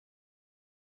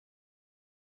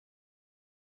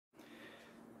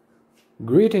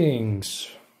Greetings!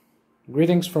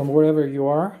 Greetings from wherever you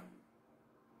are.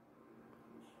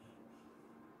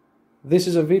 This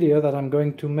is a video that I'm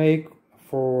going to make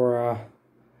for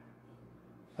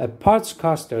a parts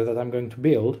caster that I'm going to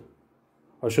build,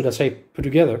 or should I say put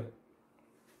together.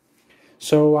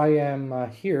 So I am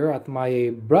here at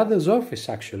my brother's office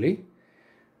actually,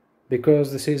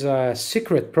 because this is a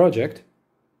secret project.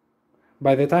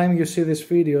 By the time you see this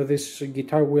video, this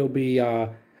guitar will be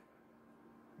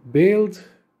built,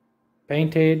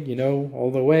 painted, you know,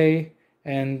 all the way,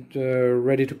 and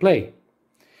ready to play.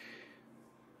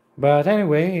 But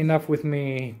anyway, enough with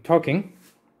me talking.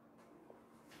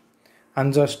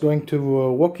 I'm just going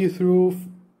to walk you through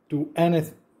to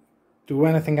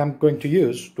anything I'm going to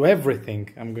use, to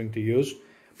everything I'm going to use.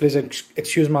 Please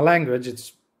excuse my language.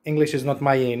 English is not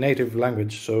my native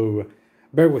language, so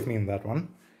bear with me in that one.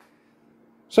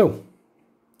 So,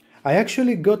 I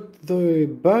actually got the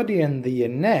body and the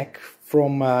neck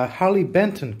from Harley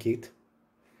Benton kit.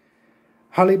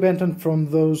 Harley Benton,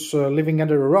 from those living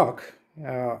under a rock,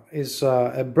 is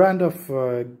a brand of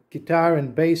guitar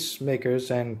and bass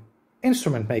makers and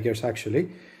instrument makers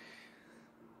actually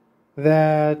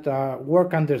that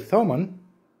work under Thomann,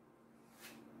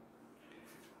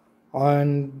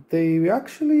 and they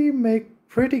actually make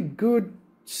pretty good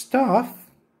stuff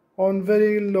on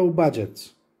very low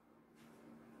budgets.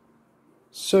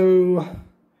 So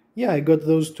yeah, I got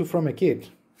those two from a kit.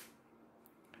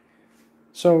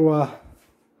 So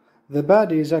the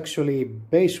body is actually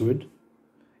basswood.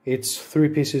 It's 3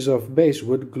 pieces of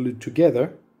basswood glued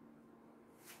together.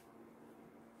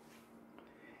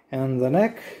 And the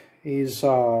neck is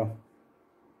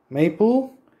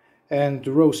maple and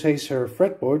rose hazer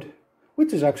fretboard,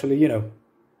 which is actually, you know,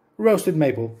 roasted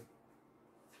maple.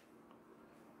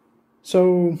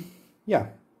 So yeah.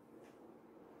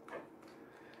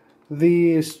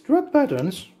 The Strat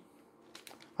buttons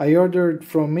I ordered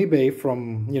from eBay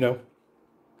from, you know,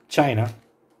 China.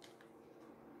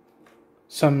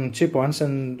 Some cheap ones,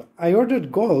 and I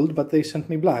ordered gold, but they sent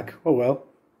me black. Oh well.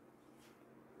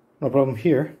 No problem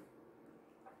here.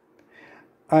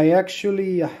 I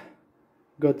actually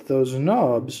got those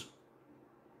knobs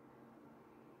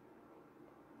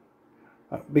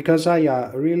because I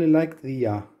really like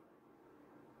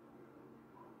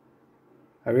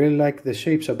the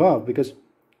shapes above, because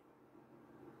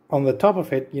on the top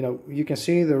of it, you know, you can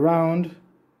see the round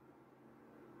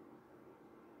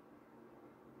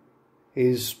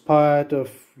is part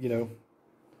of, you know,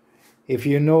 if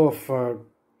you know of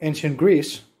ancient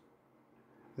Greece,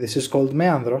 this is called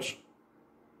meandros.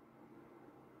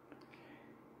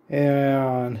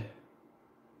 And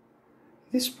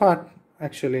this part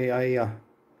actually,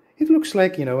 it looks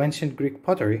like, you know, ancient Greek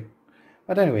pottery.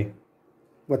 But anyway,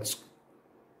 what's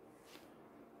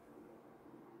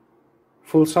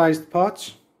full-sized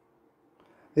pots.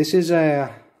 This is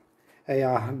a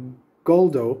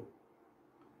Goldo.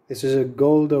 This is a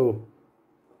Goldo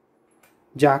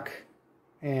jack,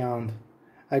 and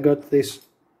I got this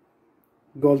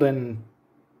golden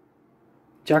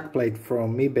jack plate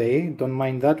from eBay. Don't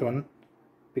mind that one,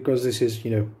 because this is,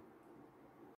 you know,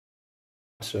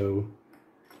 so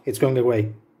it's going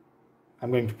away.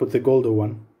 I'm going to put the Goldo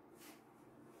one.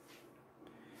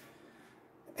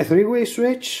 A 3-way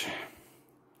switch.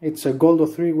 It's a Goldo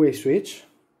 3-way switch,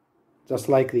 just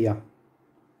like the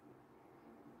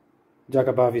jack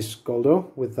above is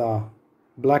Goldo with a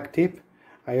black tip.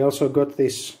 I also got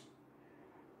this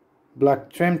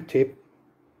black trem tip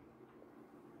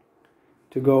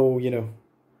to go, you know,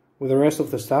 with the rest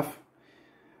of the stuff.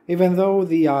 Even though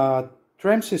the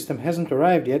trem system hasn't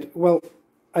arrived yet, well,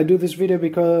 I do this video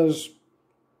because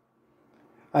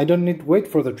I don't need to wait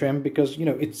for the trem, because, you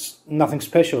know, it's nothing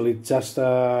special. It's just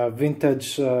a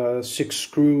vintage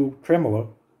 6-screw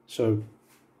tremolo. So,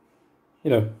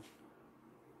 you know,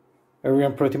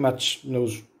 everyone pretty much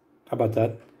knows about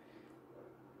that.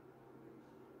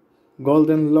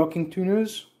 Golden locking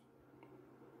tuners,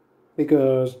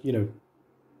 because, you know,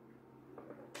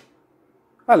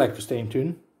 I like to stay in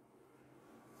tune.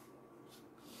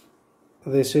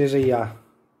 This is a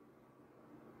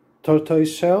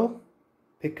tortoise shell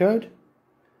pickguard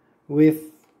with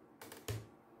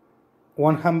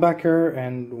 1 humbucker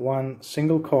and 1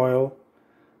 single coil,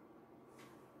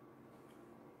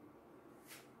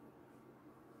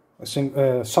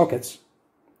 sockets.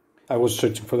 I was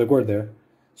searching for the word there,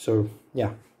 so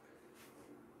yeah.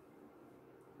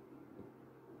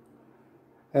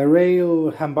 A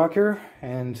rail humbucker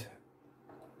and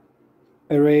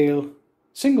a rail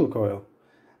single coil.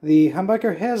 The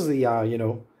humbucker has the you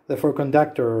know, the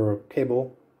 4-conductor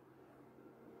cable.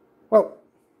 Well,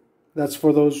 that's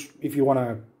for those if you want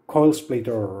to coil split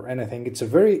or anything. It's a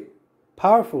very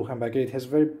powerful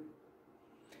humbucker.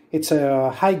 It's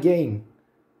a high gain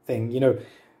thing, you know.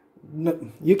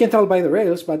 You can tell by the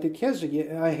rails, but it has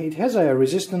a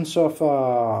resistance of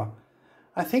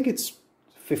I think it's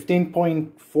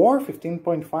 15.4,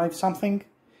 15.5 something.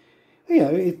 Yeah,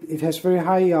 it has very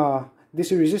high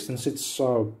DC resistance. It's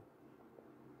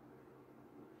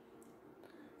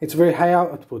very high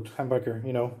output humbucker,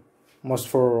 you know, most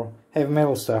for heavy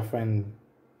metal stuff and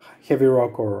heavy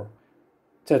rock or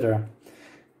etc.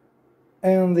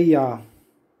 And the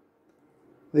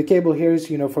cable here is,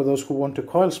 you know, for those who want to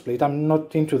coil split. I'm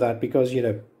not into that because, you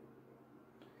know,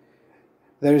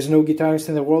 there is no guitarist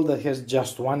in the world that has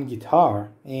just one guitar.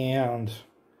 And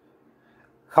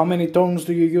how many tones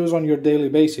do you use on your daily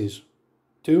basis?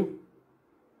 2?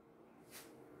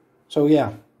 So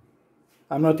yeah,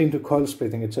 I'm not into coil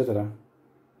splitting, etc.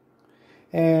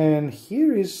 And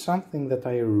here is something that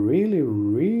I really,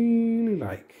 really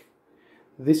like.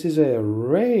 This is a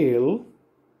rail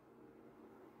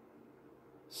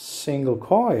single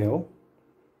coil,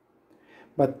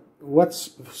 but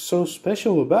what's so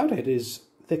special about it is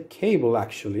the cable.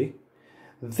 Actually,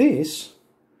 this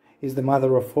is the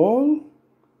mother of all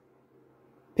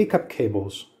pickup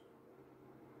cables,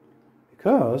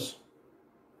 because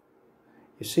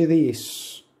you see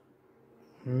this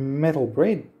metal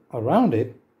braid around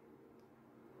it.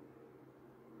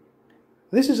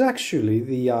 This is actually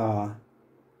the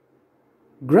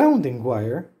grounding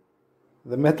wire.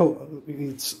 The metal,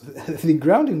 it's the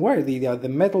grounding wire, the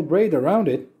metal braid around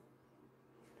it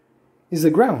is the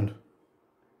ground,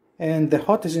 and the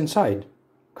hot is inside,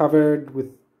 covered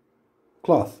with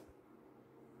cloth.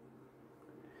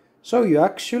 So you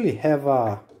actually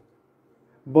have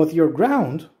both your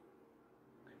ground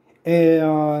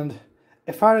and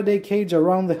a Faraday cage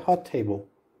around the hot table.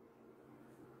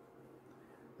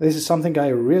 This is something I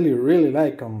really, really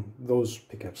like on those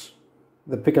pickups.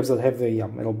 The pickups that have the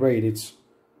metal braid. It's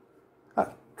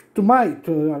from my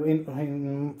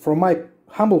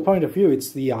humble point of view,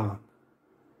 it's the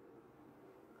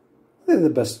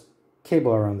best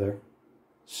cable around there.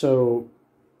 So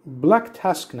black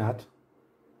task nut.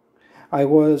 I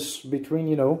was between,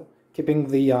 you know, keeping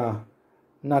the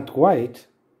nut white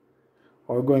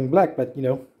or going black, but you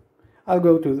know, I'll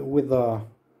go with the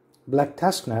black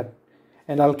task nut,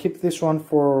 and I'll keep this one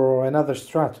for another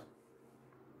Strat.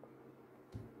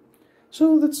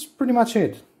 So that's pretty much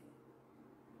it.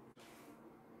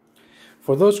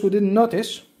 For those who didn't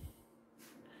notice,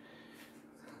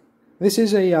 this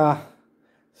is a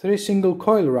 3 single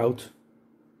coil route,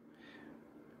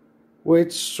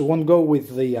 which won't go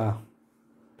with the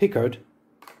pickard,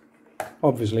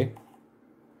 obviously.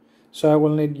 So I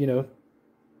will need, you know,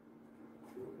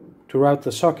 to route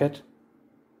the socket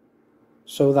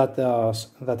so that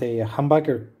that a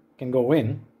humbucker can go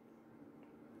in.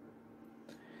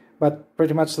 But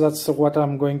pretty much that's what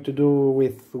I'm going to do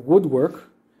with woodwork.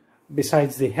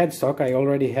 Besides the headstock, I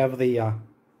already have the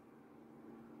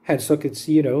headstock. It's,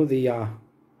 you know, the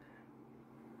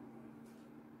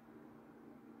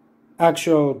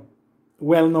actual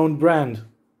well-known brand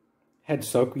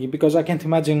headstock, because I can't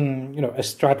imagine, you know, a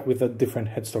Strat with a different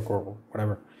headstock or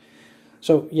whatever.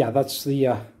 So yeah, that's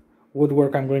the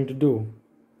woodwork I'm going to do.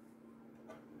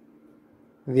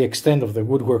 The extent of the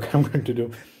woodwork I'm going to do.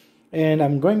 And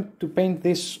I'm going to paint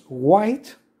this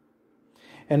white,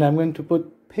 and I'm going to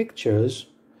put pictures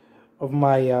of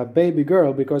my baby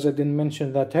girl, because I didn't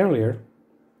mention that earlier.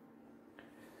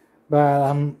 But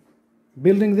I'm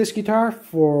building this guitar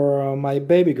for my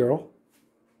baby girl,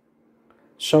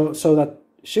 so that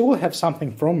she will have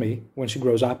something from me when she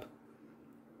grows up.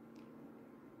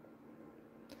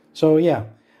 So yeah,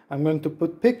 I'm going to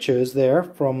put pictures there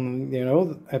from, you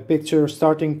know, a picture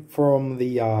starting from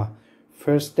the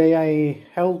first day I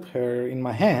held her in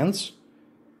my hands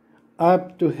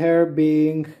up to her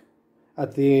being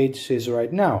at the age she is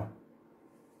right now.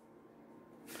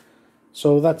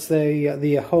 So that's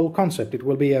the whole concept. It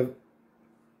will be a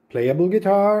playable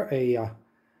guitar, you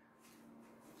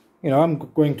know, I'm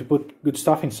going to put good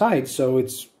stuff inside, so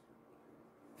it's,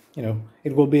 you know,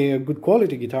 it will be a good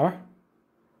quality guitar.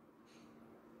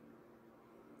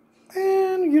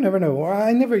 And you never know,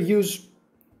 I never use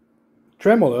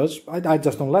tremolos, I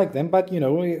just don't like them, but you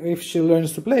know, if she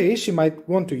learns to play, she might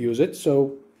want to use it,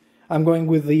 so I'm going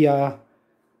with the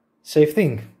safe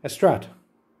thing, a Strat.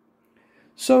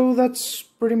 So that's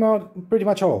pretty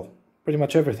much all, pretty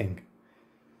much everything.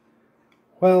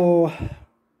 Well,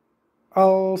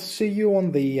 I'll see you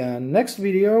on the next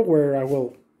video, where I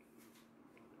will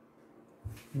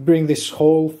bring this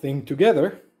whole thing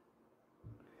together.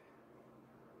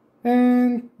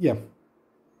 And yeah,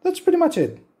 that's pretty much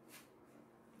it.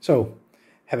 So,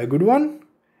 have a good one,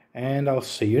 and I'll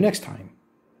see you next time.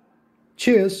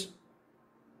 Cheers!